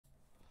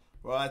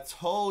Bro, I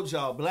told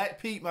y'all,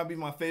 BLACKPINK might be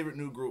my favorite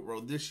new group,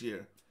 bro, this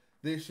year.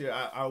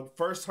 I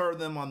first heard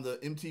them on the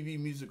MTV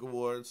Music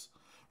Awards,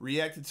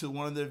 reacted to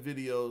one of their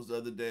videos the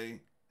other day,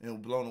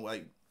 and blown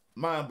away.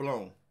 Mind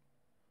blown.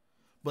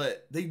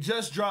 But they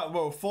just dropped,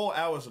 bro, 4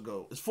 hours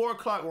ago. It's 4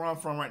 o'clock where I'm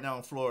from right now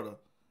in Florida.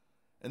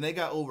 And they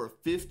got over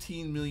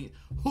 15 million.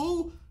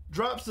 Who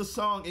drops the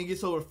song and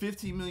gets over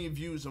 15 million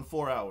views in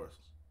 4 hours?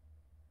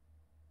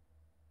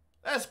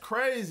 That's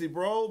crazy,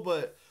 bro.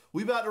 But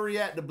we about to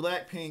react to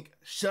BLACKPINK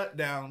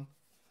Shutdown.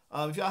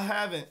 If y'all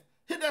haven't,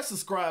 hit that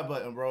subscribe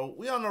button, bro.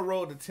 We on the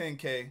road to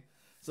 10K.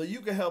 So you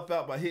can help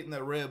out by hitting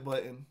that red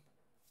button.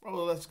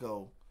 Bro, let's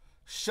go.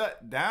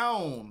 Shut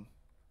down.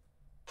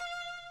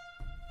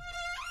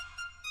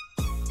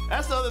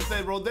 That's the other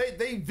thing, bro.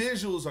 They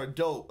visuals are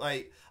dope.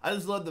 Like, I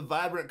just love the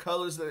vibrant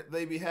colors that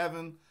they be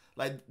having.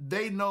 Like,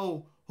 they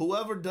know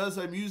whoever does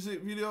their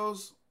music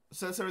videos,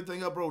 sets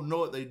everything up, bro, know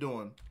what they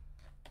doing.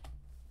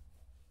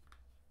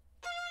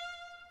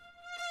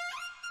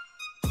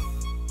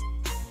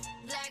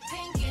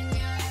 Blackpink in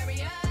your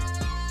area.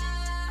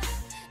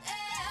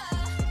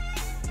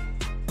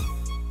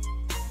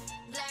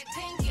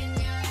 Blackpink in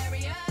your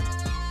area.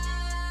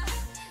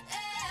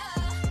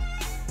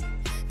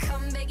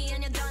 컴백이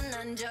아니야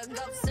넌 적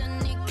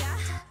없으니까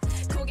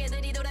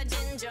고개들이 돌아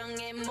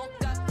진정에 못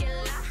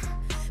걷길라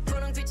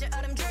분홍빛의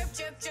얼음 drip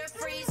drip drip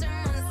freeze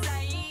on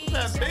side.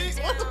 That pink?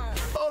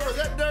 Hold on, is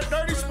that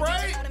dirty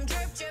spray? 얼음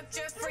drip drip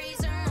drip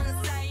freeze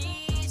on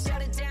side.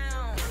 Shut it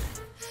down.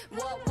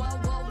 Whoa whoa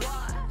whoa whoa.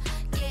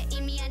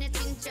 게임이 아니야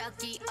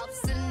진적이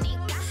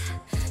없으니까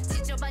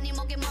지저분이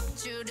목에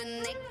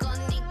먹줄은 내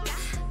거니까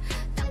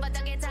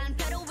땅바닥에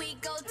단패로 we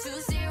go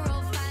to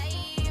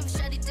 05.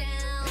 Shut it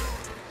down.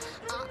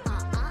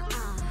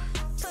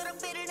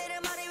 초록빛을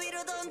내려 머리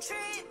위로 don't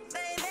trip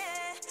baby.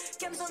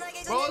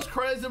 겸손하게 Bro, it's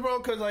crazy, bro,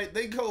 because like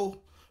they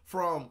go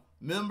from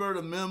member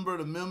to member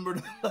to member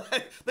to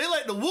like, they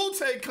like the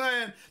Wu-Tang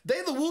Clan.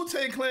 They the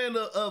Wu-Tang Clan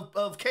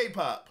of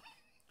K-pop.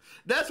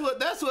 That's what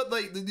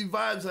like the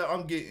vibes that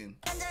I'm getting.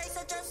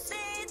 앉아있어 just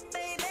sit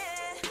baby.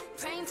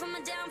 Praying for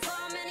my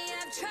downfall many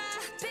have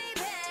tried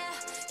baby.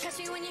 Catch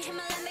me when you hit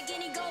my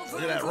Lamborghini go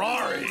vroom, Look at that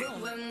Rari.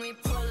 When we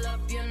pull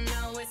up you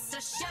know it's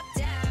a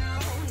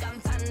shutdown.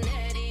 간판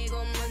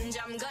내리고 문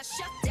잠가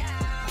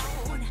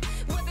shutdown.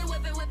 Whip it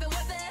whip it whip it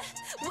whip it.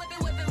 Whip it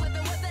whip it whip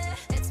it whip it.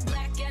 It's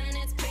black and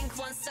it's pink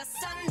once the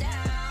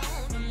sundown.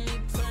 When we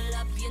pull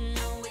up you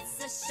know it's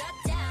a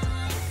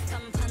shutdown.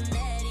 간판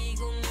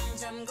내리고 문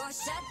잠가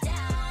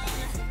shutdown.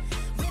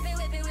 Whip it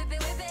whip it whip it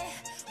whip it.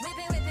 Whip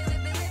it whip it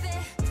whip it whip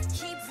it.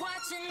 Keep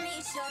watching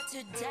me shut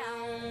it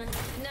down.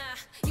 Nah,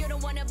 you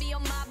don't wanna be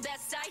on my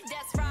best side.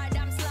 That's right,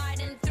 I'm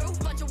sliding through.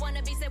 Bunch of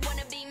wannabes that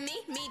wanna be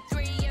me. Me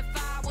three if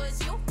I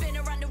was you. Been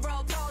around the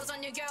world, pros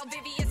on your girl,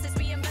 VVS is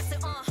be invested.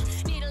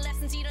 Need a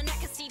lesson, see the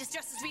neck, see the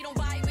stresses. We don't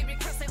buy, we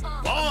regress it.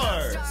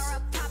 Bars. Star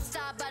up, pop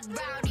star, but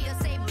rowdy. I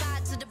say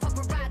bye to the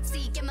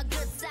paparazzi. Get my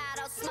good side,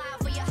 I'll smile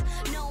for ya.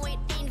 No, it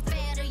ain't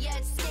fair to ya.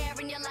 It's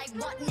staring you like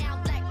what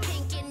now?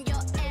 BLACKPINK in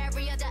your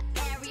area. The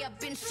area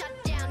been shut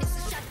down. It's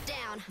a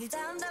shutdown. 네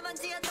다음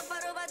답안지야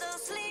똑바로 봐도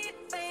sleep,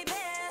 baby.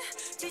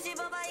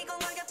 뒤집어봐 이건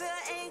가격표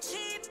ain't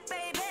cheap,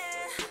 baby.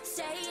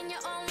 Stay in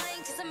your own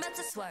lane, cause I'm about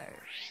to swerve.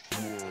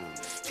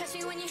 Catch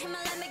me when you hit my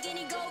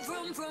Lamborghini go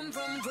vroom, vroom,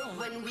 vroom, vroom.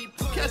 When we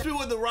pull Catch me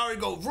with the Rari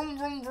go vroom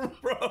vroom vroom,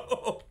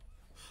 bro.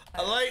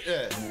 I like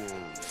that.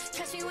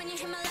 Catch me when you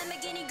hit my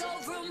Lamborghini go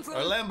vroom, vroom.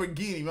 Her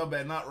Lamborghini, my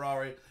bad, not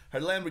Rari.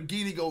 Her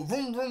Lamborghini go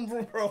vroom vroom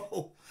vroom,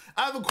 bro.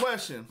 I have a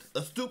question,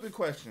 a stupid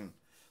question.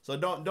 So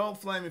don't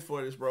flame me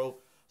for this, bro.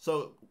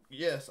 So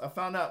yes, I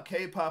found out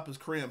K-pop is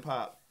Korean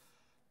pop.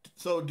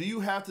 So do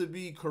you have to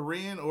be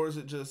Korean, or is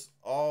it just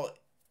all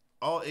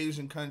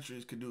Asian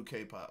countries could do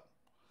K-pop?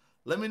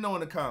 Let me know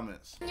in the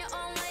comments. In your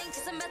own lane,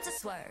 cause I'm about to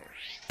swerve.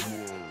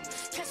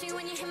 Catch me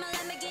when you hit my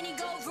Lamborghini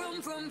go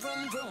vroom, vroom,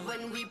 vroom, vroom.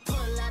 When we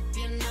pull up,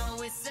 you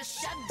know it's a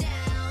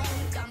shutdown.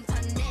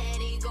 간판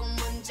내리고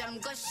문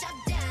잠궈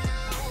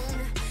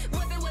shutdown.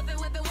 Whip it, whip it,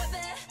 whip it, whip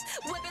it.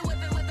 Whip it,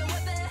 whip it, whip it,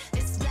 whip it.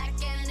 It's black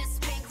and it's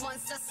pink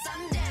once the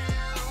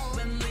sundown.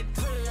 When we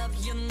pull up,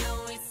 you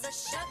know it's a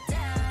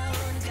shutdown.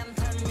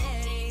 간판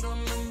내리고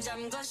문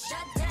잠궈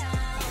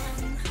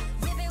shutdown.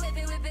 Whip it, whip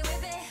it, whip it,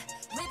 whip it.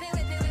 Whip it,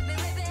 whip it, whip it,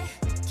 whip it.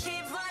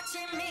 Keep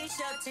watching me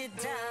shut it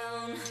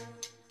down.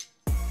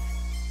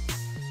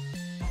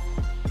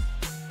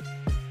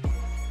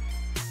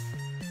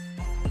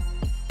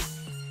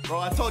 Bro,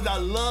 I told you I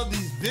love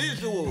these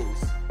visuals.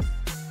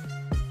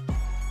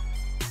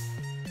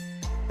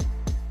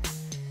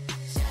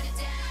 Shut it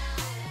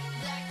down.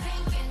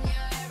 BLACKPINK in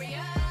your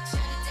area. Shut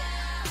it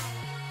down.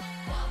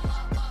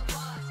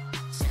 What?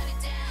 Shut it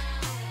down.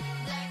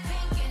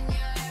 BLACKPINK in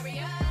your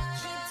area.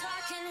 Keep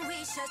talking, we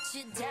shut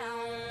you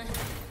down.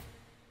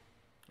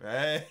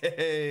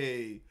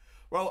 Hey,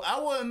 bro, I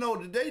want to know,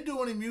 did they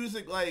do any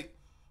music like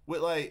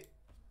with like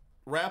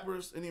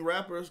rappers, any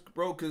rappers,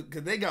 bro? Cause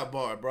they got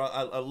barred, bro.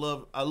 I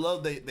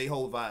love they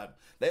whole vibe.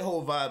 They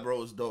whole vibe,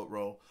 bro, is dope,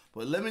 bro.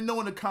 But let me know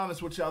in the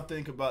comments what y'all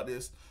think about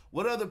this.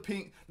 What other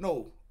pink?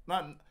 No,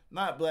 not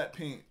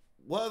BLACKPINK.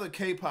 what other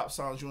K-pop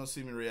songs you want to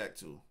see me react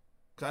to?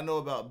 Cause I know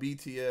about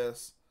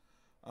BTS,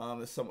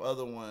 and some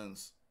other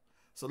ones.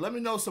 So let me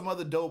know some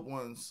other dope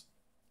ones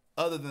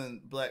other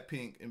than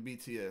Blackpink and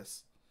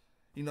BTS.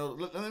 You know,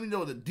 let me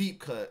know the deep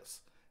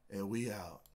cuts. And we out.